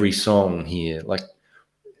symphony in every song here. Like,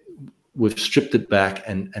 we've stripped it back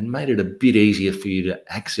and made it a bit easier for you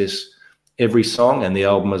to access every song and the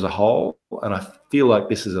album as a whole. And I feel like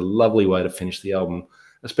this is a lovely way to finish the album,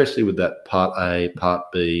 especially with that part A,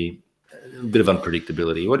 part B, a bit of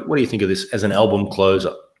unpredictability. What do you think of this as an album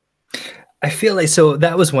closer? I feel like, so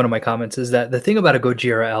that was one of my comments, is that the thing about a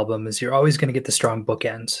Gojira album is you're always going to get the strong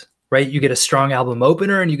bookends, right? You get a strong album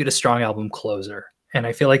opener and you get a strong album closer. And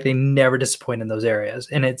I feel like they never disappoint in those areas.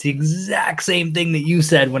 And it's the exact same thing that you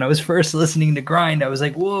said when I was first listening to Grind. I was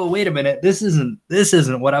like, whoa, wait a minute. This isn't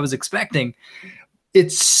what I was expecting.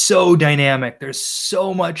 It's so dynamic. There's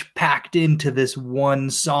so much packed into this one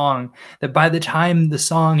song that by the time the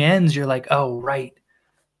song ends, you're like, oh, right.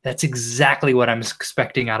 That's exactly what I'm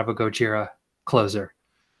expecting out of a Gojira closer.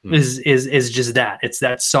 Is just that. It's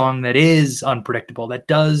that song that is unpredictable, that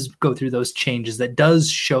does go through those changes, that does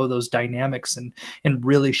show those dynamics and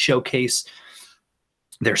really showcase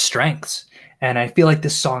their strengths. And I feel like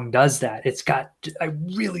this song does that. It's got, I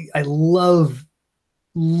love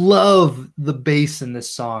the bass in this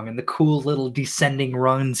song and the cool little descending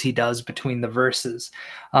runs he does between the verses.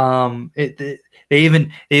 They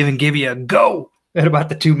even give you a go at about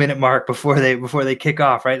the 2-minute mark before they kick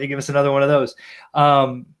off, right? They give us another one of those.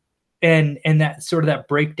 And that sort of that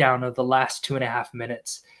breakdown of the last 2.5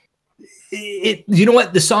 minutes. You know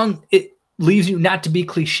what? The song, it leaves you not to be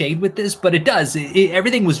cliched with this, but it does.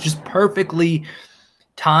 Everything was just perfectly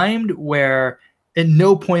timed where at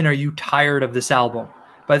no point are you tired of this album.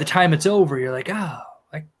 By the time it's over, you're like, oh,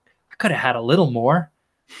 I could have had a little more.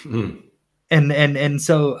 And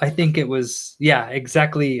so I think it was, yeah,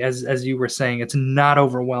 exactly as you were saying. It's not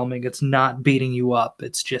overwhelming. It's not beating you up.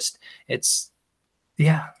 It's just,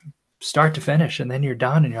 start to finish, and then you're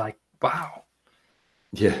done, and you're like, wow.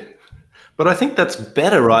 Yeah, but I think that's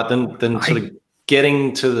better, right, than sort of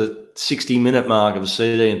getting to the 60-minute mark of a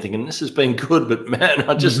CD and thinking, this has been good, but man,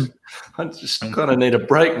 I just kind of need a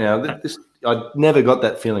break now. I never got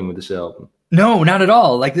that feeling with this album. No, not at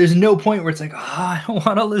all. Like, there's no point where it's like, I don't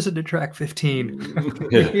want to listen to track 15.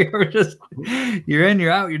 You're in,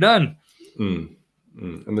 you're out, you're done. And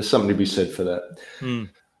there's something to be said for that.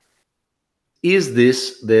 Is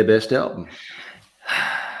this their best album?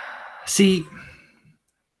 See,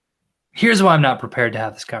 here's why I'm not prepared to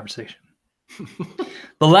have this conversation.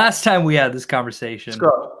 The last time we had this conversation,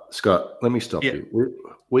 Scott, let me stop you.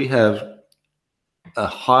 We have a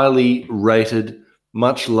highly rated,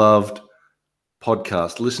 much loved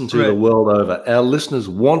podcast listened to the world over. Our listeners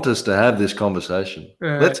want us to have this conversation.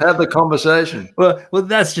 Right. Let's have the conversation. Well,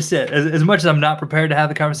 that's just it. As much as I'm not prepared to have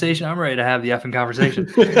the conversation, I'm ready to have the effing conversation.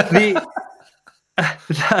 The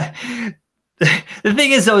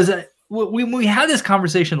thing is, though, is that when we had this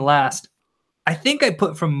conversation last, I think I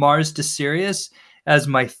put From Mars to Sirius as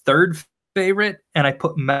my third favorite, and I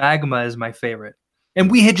put Magma as my favorite. And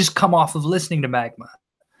we had just come off of listening to Magma.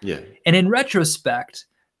 Yeah. And in retrospect,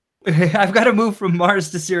 I've got to move From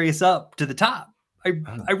Mars to Sirius up to the top.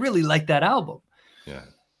 I really like that album. Yeah.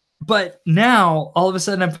 But now, all of a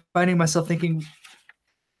sudden, I'm finding myself thinking,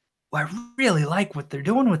 well, I really like what they're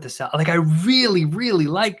doing with this album. Like, I really, really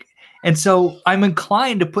like. And so I'm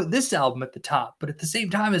inclined to put this album at the top. But at the same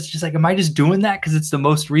time, it's just like, am I just doing that because it's the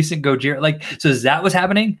most recent Gojira? Like, so is that what's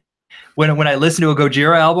happening? When I listen to a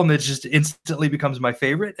Gojira album, it just instantly becomes my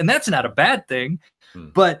favorite. And that's not a bad thing.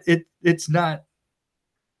 But it's not.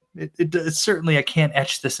 It certainly, I can't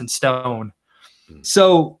etch this in stone.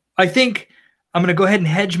 So I think I'm going to go ahead and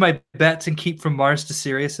hedge my bets and keep From Mars to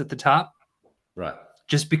Sirius at the top. Right.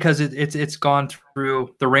 Just because it's gone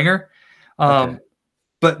through the ringer. Okay.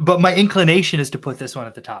 But my inclination is to put this one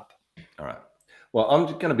at the top. All right. Well, I'm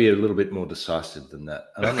going to be a little bit more decisive than that.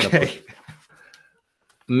 And I'm going to put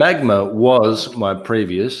Magma was my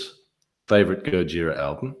previous favorite Gojira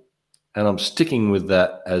album. And I'm sticking with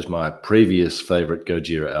that as my previous favorite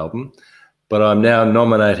Gojira album. But I'm now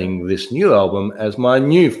nominating this new album as my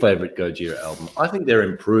new favorite Gojira album. I think they're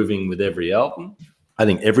improving with every album. I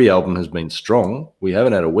think every album has been strong. We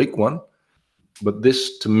haven't had a weak one. But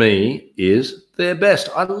this, to me, is their best.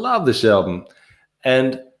 I love this album.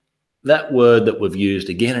 And that word that we've used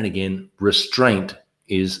again and again, restraint,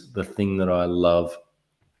 is the thing that I love.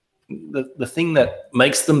 The thing that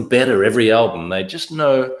makes them better every album. They just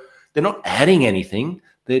know they're not adding anything.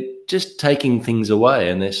 They're just taking things away,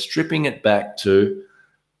 and they're stripping it back to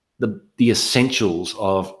the essentials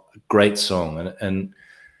of a great song and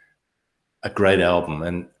a great album.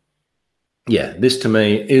 And yeah, this to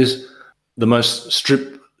me is the most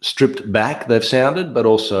stripped back they've sounded, but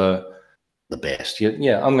also the best.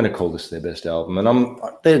 Yeah, I'm going to call this their best album, and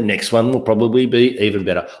their next one will probably be even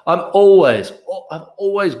better. I've always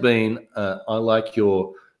been I like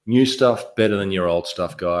your new stuff better than your old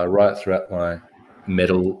stuff guy right throughout my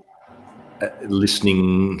metal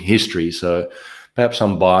listening history. So perhaps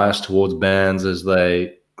I'm biased towards bands as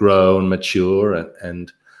they grow and mature,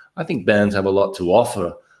 and I think bands have a lot to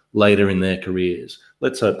offer later in their careers.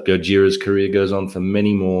 Let's hope Gojira's career goes on for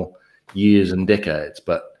many more years and decades.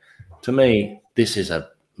 But to me, this is a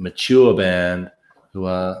mature band who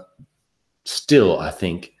are still, I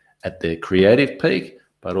think, at their creative peak,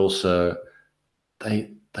 but also they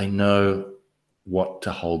know what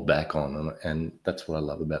to hold back on, and that's what I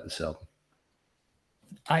love about this album.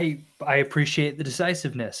 I appreciate the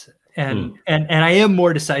decisiveness, and I am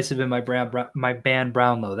more decisive in my band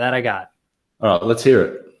Brownlow. That I got. All right, let's hear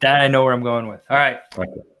it. That I know where I'm going with. All right. Okay.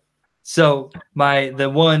 So the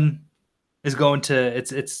one is going to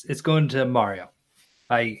it's going to Mario.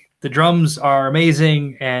 The drums are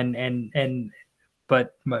amazing,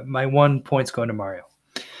 but my 1 point's going to Mario.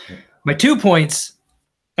 My 2 points.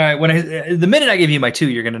 All right, the minute I give you my 2,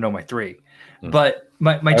 you're going to know my 3. But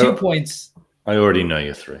my 2 points. I already know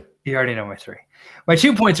your 3. You already know my 3. My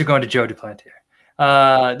 2 points are going to Joe Duplantier.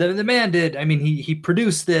 The man did. I mean, he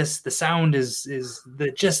produced this. The sound is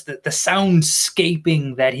the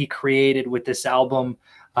soundscaping that he created with this album.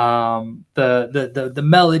 The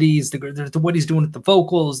melodies, the what he's doing with the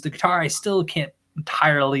vocals, the guitar. I still can't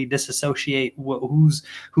entirely disassociate who's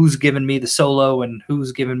given me the solo and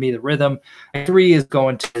who's given me the rhythm. 3 is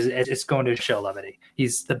going to Show Levity.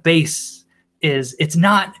 The bass it's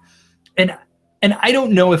not, and I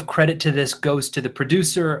don't know if credit to this goes to the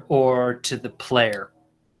producer or to the player,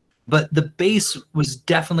 but the bass was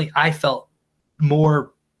definitely, I felt,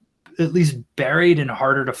 more at least buried and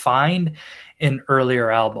harder to find in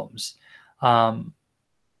earlier albums. And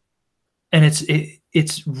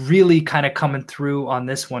it's really kind of coming through on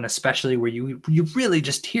this one, especially where you really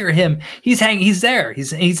just hear him. He's there.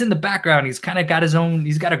 He's in the background. He's kind of got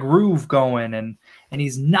he's got a groove going, and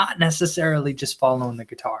he's not necessarily just following the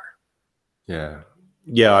guitar.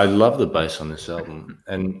 Yeah, I love the bass on this album.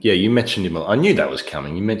 And yeah, you mentioned him. I knew that was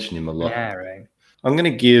coming. You mentioned him a lot. Yeah, right. I'm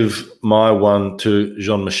going to give my 1 to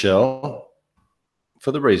Jean-Michel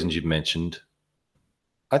for the reasons you've mentioned.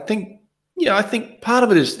 I think part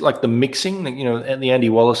of it is like the mixing, and the Andy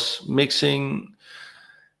Wallace mixing.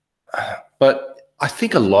 But I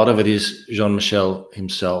think a lot of it is Jean-Michel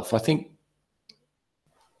himself. I think,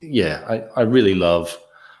 I really love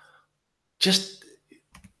just,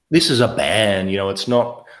 this is a band, it's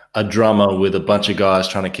not a drummer with a bunch of guys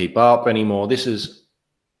trying to keep up anymore. This is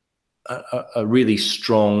a really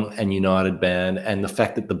strong and united band, and the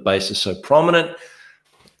fact that the bass is so prominent,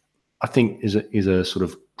 I think, is a sort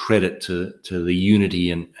of credit to the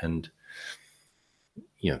unity and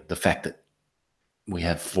the fact that we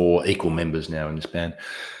have 4 equal members now in this band.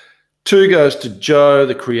 2 goes to Joe,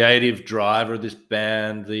 the creative driver of this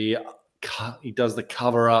band. He does the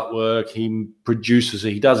cover artwork, he produces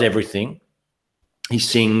it, he does everything. He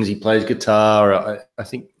sings, he plays guitar. I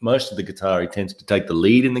think most of the guitar, he tends to take the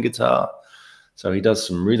lead in the guitar. So he does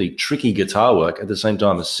some really tricky guitar work at the same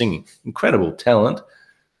time as singing. Incredible talent,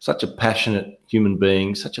 such a passionate human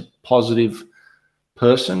being, such a positive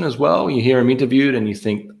person as well. You hear him interviewed and you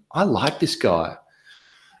think, I like this guy.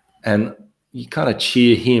 And you kind of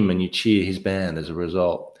cheer him and you cheer his band as a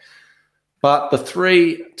result. But the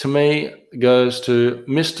 3, to me, goes to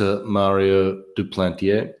Mr. Mario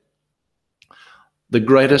Duplantier, the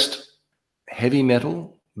greatest heavy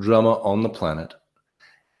metal drummer on the planet.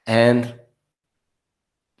 And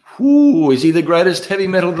is he the greatest heavy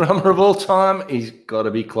metal drummer of all time? He's got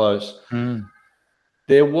to be close.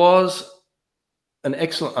 There was an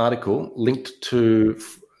excellent article linked to,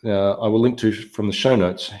 I will link to from the show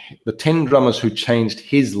notes, the 10 drummers who changed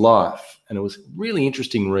his life. And it was really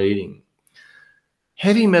interesting reading.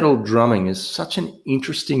 Heavy metal drumming is such an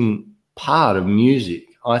interesting part of music,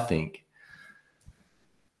 I think.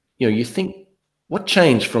 You think, what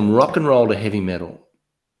changed from rock and roll to heavy metal?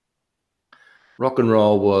 Rock and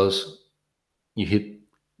roll was you hit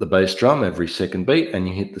the bass drum every second beat and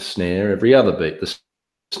you hit the snare every other beat. The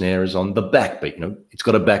snare is on the backbeat. It's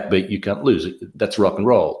got a backbeat, you can't lose it. That's rock and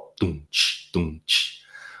roll.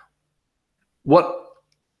 What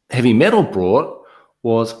heavy metal brought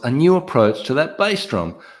was a new approach to that bass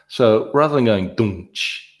drum. So rather than going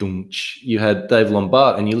dunch, dunch, you had Dave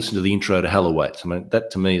Lombard, and you listen to the intro to Hell Awaits. I mean,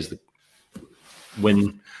 that to me is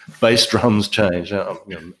when bass drums change.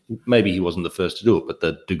 Maybe he wasn't the first to do it, but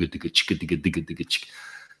the digga digga chicka digga digga digga chick.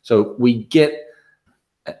 So we get,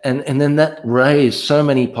 and then that raised so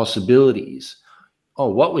many possibilities.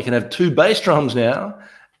 We can have 2 bass drums now,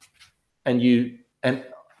 and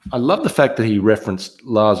I love the fact that he referenced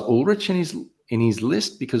Lars Ulrich in his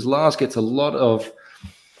list, because Lars gets a lot of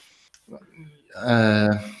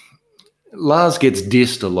Lars gets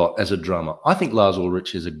dissed a lot as a drummer. I think Lars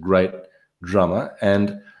Ulrich is a great drummer,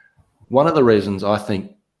 and one of the reasons I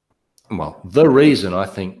think,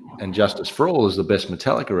 And Justice for All is the best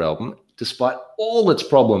Metallica album, despite all its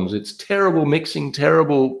problems. It's terrible mixing,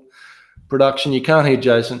 terrible production. You can't hear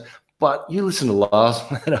Jason, but you listen to Lars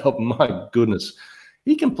on that album, my goodness,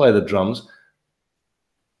 he can play the drums.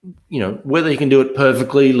 Whether he can do it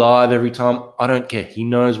perfectly live every time, I don't care. He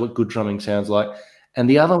knows what good drumming sounds like. And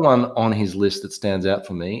the other one on his list that stands out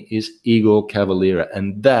for me is Igor Cavalera,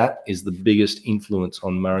 and that is the biggest influence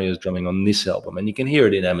on Mario's drumming on this album. And you can hear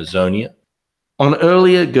it in Amazonia. On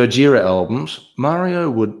earlier Gojira albums, Mario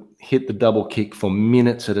would hit the double kick for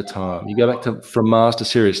minutes at a time. You go back to From Mars to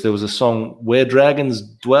Sirius, there was a song, Where Dragons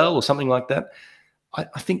Dwell, or something like that. I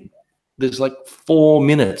think there's like 4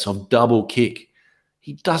 minutes of double kick.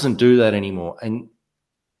 He doesn't do that anymore. And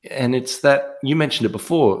it's that, you mentioned it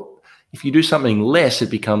before, if you do something less, it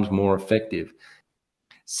becomes more effective.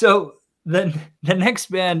 So then the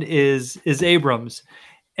next band is Abrams.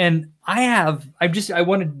 And I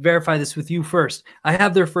want to verify this with you first. I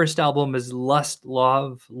have their first album as Lust,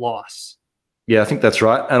 Love, Loss. Yeah, I think that's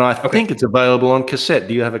right. And I think it's available on cassette.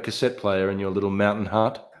 Do you have a cassette player in your little mountain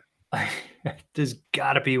hut? There's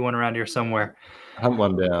got to be one around here somewhere. Hunt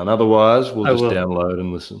one down. Otherwise, we'll just download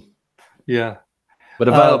and listen. Yeah. But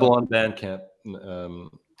available on Bandcamp,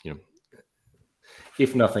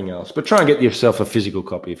 if nothing else. But try and get yourself a physical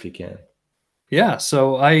copy if you can. Yeah,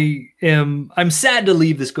 so I'm sad to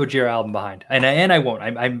leave this Gojira album behind, and I won't.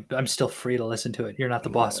 I'm still free to listen to it. You're not the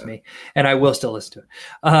boss of me, and I will still listen to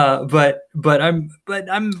it. But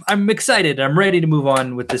I'm excited. I'm ready to move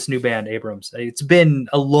on with this new band, Abrams. It's been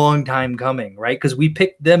a long time coming, right? Because we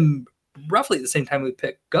picked them roughly at the same time we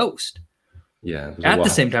picked Ghost. Yeah, at the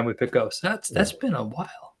same time we picked Ghost. That's been a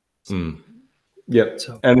while. Yeah,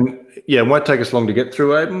 and it won't take us long to get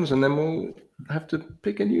through Abrams, and then we'll have to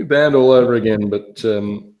pick a new band all over again. But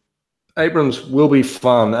Abrams will be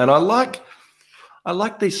fun, and I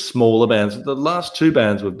like these smaller bands. The last 2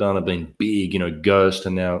 bands we've done have been big, Ghost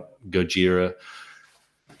and now Gojira.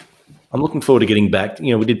 I'm looking forward to getting back.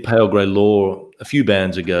 We did Pale Grey Law a few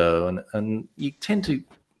bands ago, and you tend to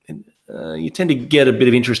get a bit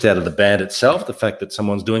of interest out of the band itself. The fact that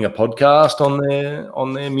someone's doing a podcast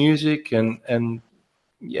on their music, and I'm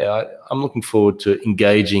looking forward to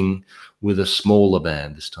engaging with a smaller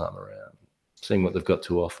band this time around. seeing what they've got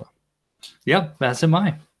to offer. Yeah, that's in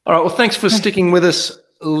mind. All right. Well, thanks for sticking with us,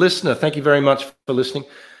 listener. Thank you very much for listening.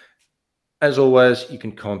 As always, you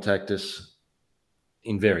can contact us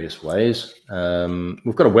in various ways.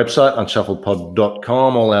 We've got a website,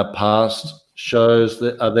 unshuffledpod.com. All our past shows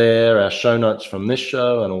that are there, our show notes from this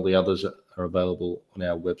show and all the others are available on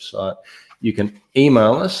our website. You can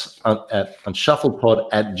email us at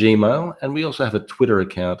unshuffledpod@gmail.com, and we also have a Twitter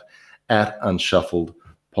account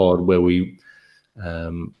 @unshuffledpod where we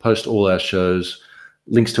post all our shows,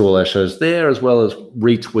 links to all our shows there, as well as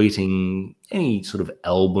retweeting any sort of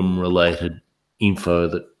album-related info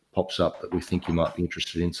that pops up that we think you might be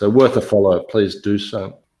interested in. So worth a follow. Please do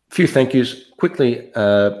so. A few thank yous. Quickly,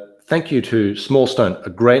 thank you to Small Stone, a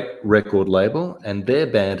great record label, and their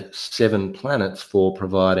band 7 Planets for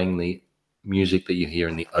providing the music that you hear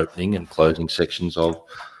in the opening and closing sections of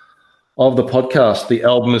the podcast. The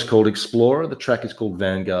album is called Explorer. The track is called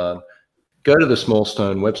Vanguard. Go to the Small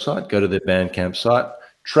Stone website, go to their Bandcamp site,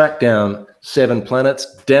 track down 7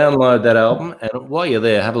 Planets, download that album, and while you're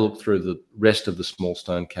there, have a look through the rest of the Small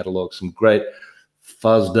Stone catalog. Some great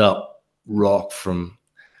fuzzed up rock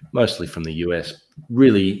mostly from the US.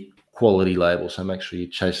 Really quality label, so make sure you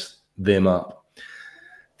chase them up.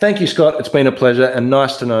 Thank you, Scott. It's been a pleasure, and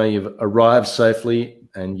nice to know you've arrived safely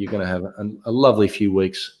and you're going to have a lovely few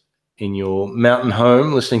weeks in your mountain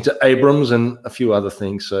home listening to Abrams and a few other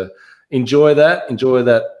things. So enjoy that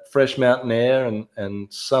fresh mountain air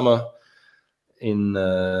and summer in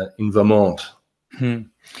Vermont.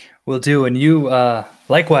 Will do. And you,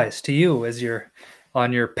 likewise to you, as you're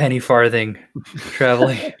on your penny farthing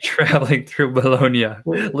traveling through Bologna,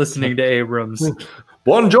 listening to Abrams.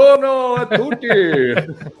 Buongiorno a tutti.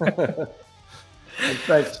 And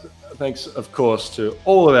thanks, of course, to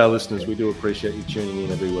all of our listeners. We do appreciate you tuning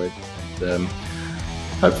in every week. And,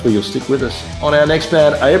 hopefully you'll stick with us on our next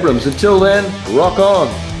band, Abrams. Until then, rock on.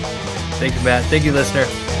 Thank you, Matt. Thank you, listener.